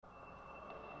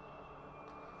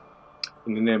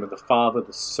In the name of the Father,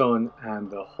 the Son, and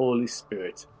the Holy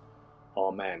Spirit.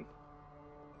 Amen.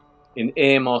 In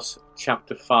Amos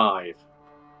chapter 5,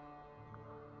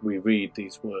 we read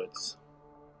these words.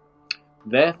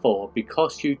 Therefore,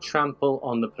 because you trample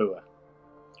on the poor,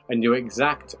 and you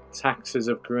exact taxes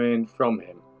of grain from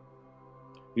him,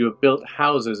 you have built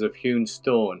houses of hewn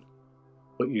stone,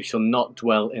 but you shall not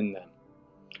dwell in them.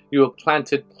 You have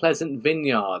planted pleasant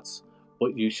vineyards,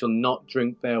 but you shall not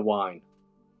drink their wine.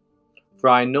 For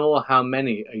I know how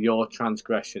many are your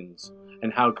transgressions,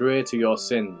 and how great are your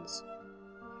sins.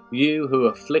 You who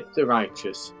afflict the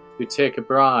righteous, who take a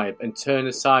bribe and turn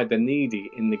aside the needy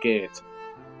in the gate.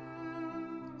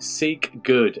 Seek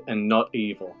good and not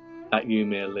evil, that you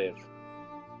may live.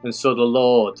 And so the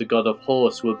Lord, the God of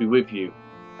hosts, will be with you,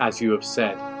 as you have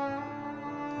said.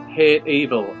 Hate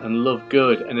evil and love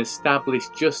good, and establish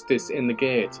justice in the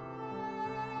gate.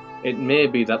 It may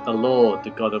be that the Lord, the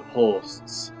God of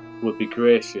hosts, will be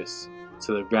gracious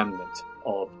to the remnant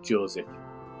of Joseph.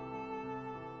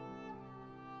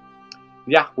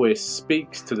 Yahweh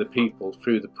speaks to the people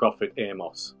through the prophet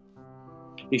Amos.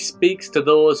 He speaks to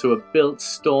those who have built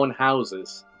stone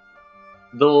houses,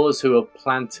 those who have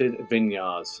planted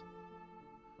vineyards,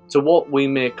 to what we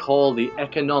may call the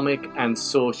economic and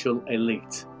social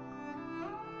elite.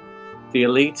 The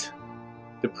elite,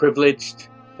 the privileged,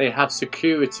 they have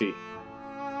security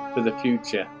for the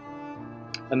future,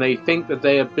 and they think that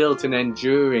they have built an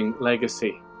enduring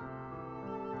legacy.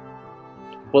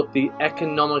 But the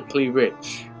economically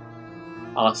rich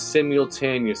are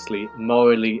simultaneously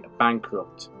morally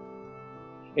bankrupt.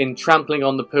 In trampling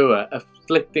on the poor,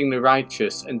 afflicting the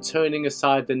righteous, and turning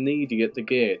aside the needy at the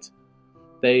gate,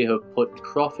 they have put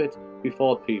profit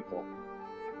before people,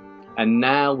 and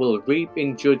now will reap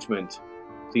in judgment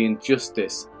the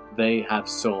injustice they have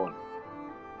sown.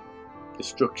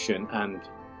 Destruction and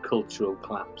cultural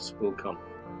collapse will come.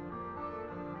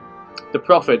 The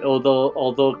prophet,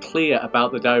 although clear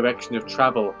about the direction of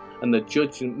travel and the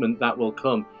judgment that will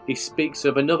come, he speaks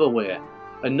of another way,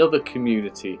 another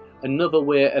community, another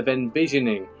way of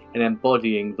envisioning and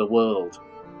embodying the world.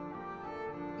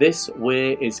 This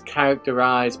way is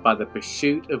characterized by the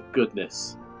pursuit of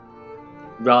goodness,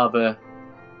 rather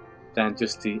than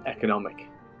just the economic.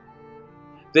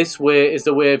 This way is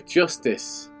the way of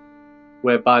justice,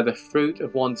 whereby the fruit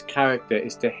of one's character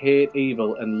is to hate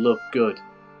evil and love good.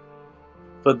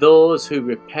 For those who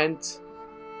repent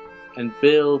and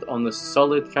build on the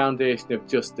solid foundation of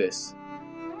justice,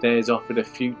 there is offered a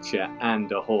future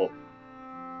and a hope.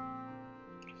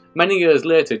 Many years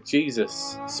later,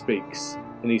 Jesus speaks,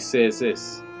 and he says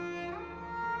this: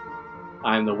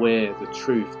 I am the way, the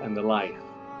truth, and the life.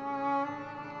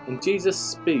 And Jesus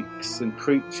speaks and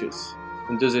preaches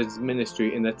and does his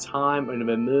ministry in a time of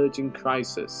emerging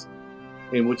crisis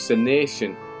in which the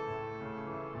nation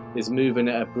is moving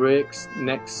at a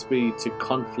breakneck speed to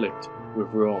conflict with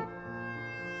Rome.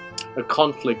 A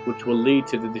conflict which will lead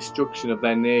to the destruction of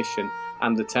their nation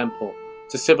and the temple,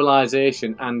 to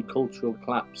civilization and cultural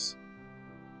collapse.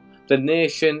 The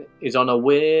nation is on a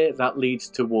way that leads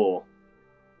to war,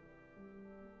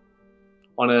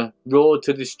 on a road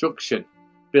to destruction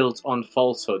built on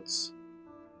falsehoods,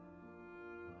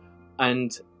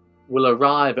 and will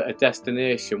arrive at a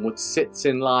destination which sits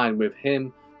in line with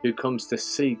him who comes to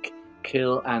seek,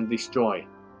 kill, and destroy.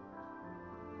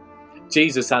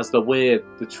 Jesus, as the way,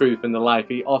 the truth, and the life,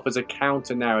 he offers a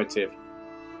counter-narrative,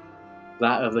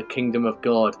 that of the kingdom of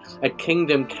God, a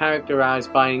kingdom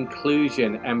characterized by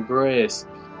inclusion, embrace,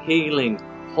 healing,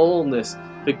 wholeness,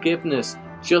 forgiveness,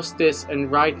 justice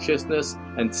and righteousness,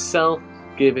 and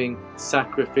self-giving,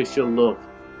 sacrificial love.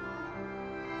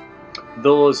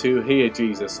 Those who hear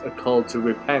Jesus are called to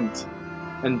repent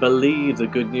and believe the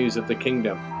good news of the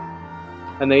kingdom,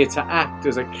 and they are to act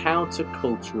as a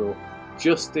counter-cultural,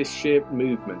 justice-shaped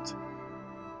movement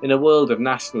in a world of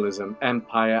nationalism,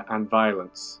 empire, and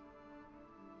violence.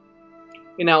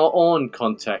 In our own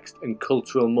context and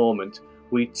cultural moment,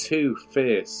 we too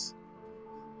face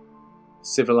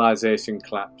civilization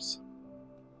collapse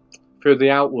through the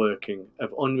outworking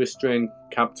of unrestrained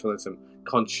capitalism,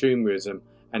 consumerism,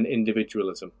 and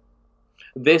individualism.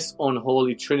 This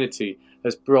unholy trinity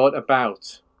has brought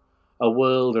about a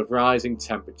world of rising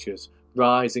temperatures,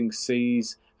 rising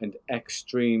seas, and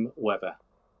extreme weather.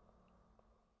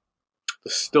 The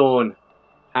stone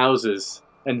houses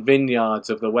and vineyards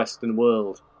of the Western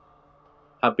world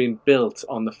have been built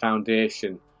on the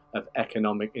foundation of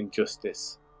economic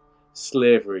injustice,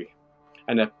 slavery,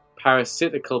 and a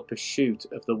parasitical pursuit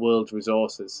of the world's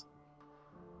resources.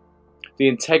 The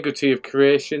integrity of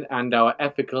creation and our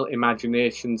ethical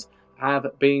imaginations have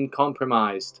been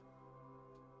compromised.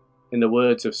 In the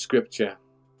words of Scripture,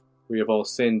 we have all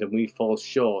sinned and we fall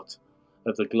short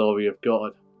of the glory of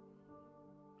God.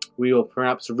 We will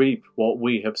perhaps reap what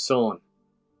we have sown.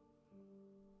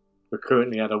 We're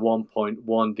currently at a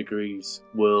 1.1 degrees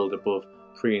world above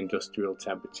pre-industrial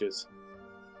temperatures,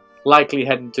 likely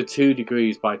heading to 2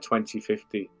 degrees by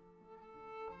 2050.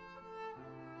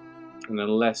 And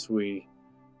unless we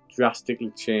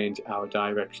drastically change our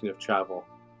direction of travel,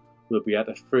 we'll be at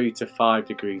a 3 to 5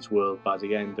 degrees world by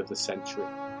the end of the century.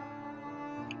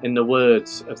 In the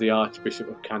words of the Archbishop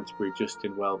of Canterbury,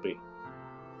 Justin Welby,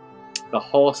 the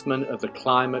horsemen of the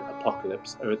climate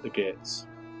apocalypse are at the gates.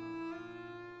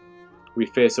 We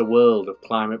face a world of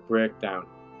climate breakdown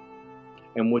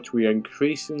in which we are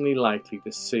increasingly likely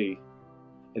to see,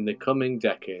 in the coming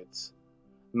decades,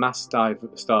 mass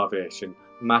starvation,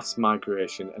 mass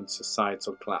migration and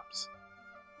societal collapse.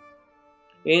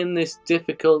 In this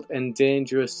difficult and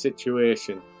dangerous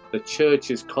situation, the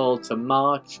Church is called to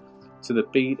march to the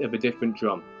beat of a different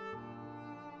drum.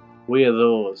 We are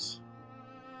those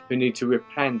who need to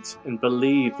repent and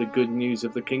believe the good news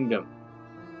of the kingdom.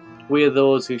 We are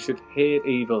those who should hate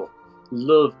evil,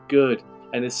 love good,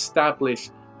 and establish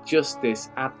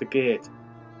justice at the gate.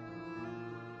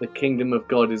 The kingdom of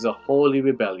God is a holy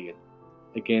rebellion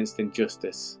against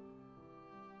injustice.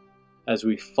 As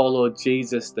we follow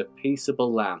Jesus, the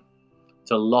peaceable Lamb,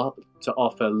 to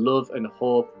offer love and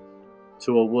hope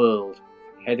to a world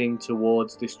heading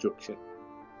towards destruction.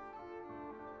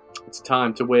 It's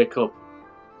time to wake up.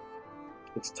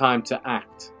 It's time to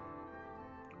act.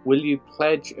 Will you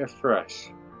pledge afresh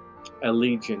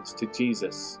allegiance to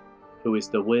Jesus, who is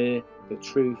the way, the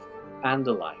truth, and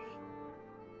the life?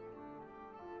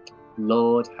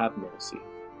 Lord, have mercy.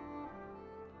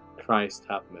 Christ,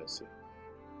 have mercy.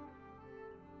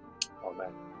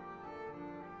 Amen.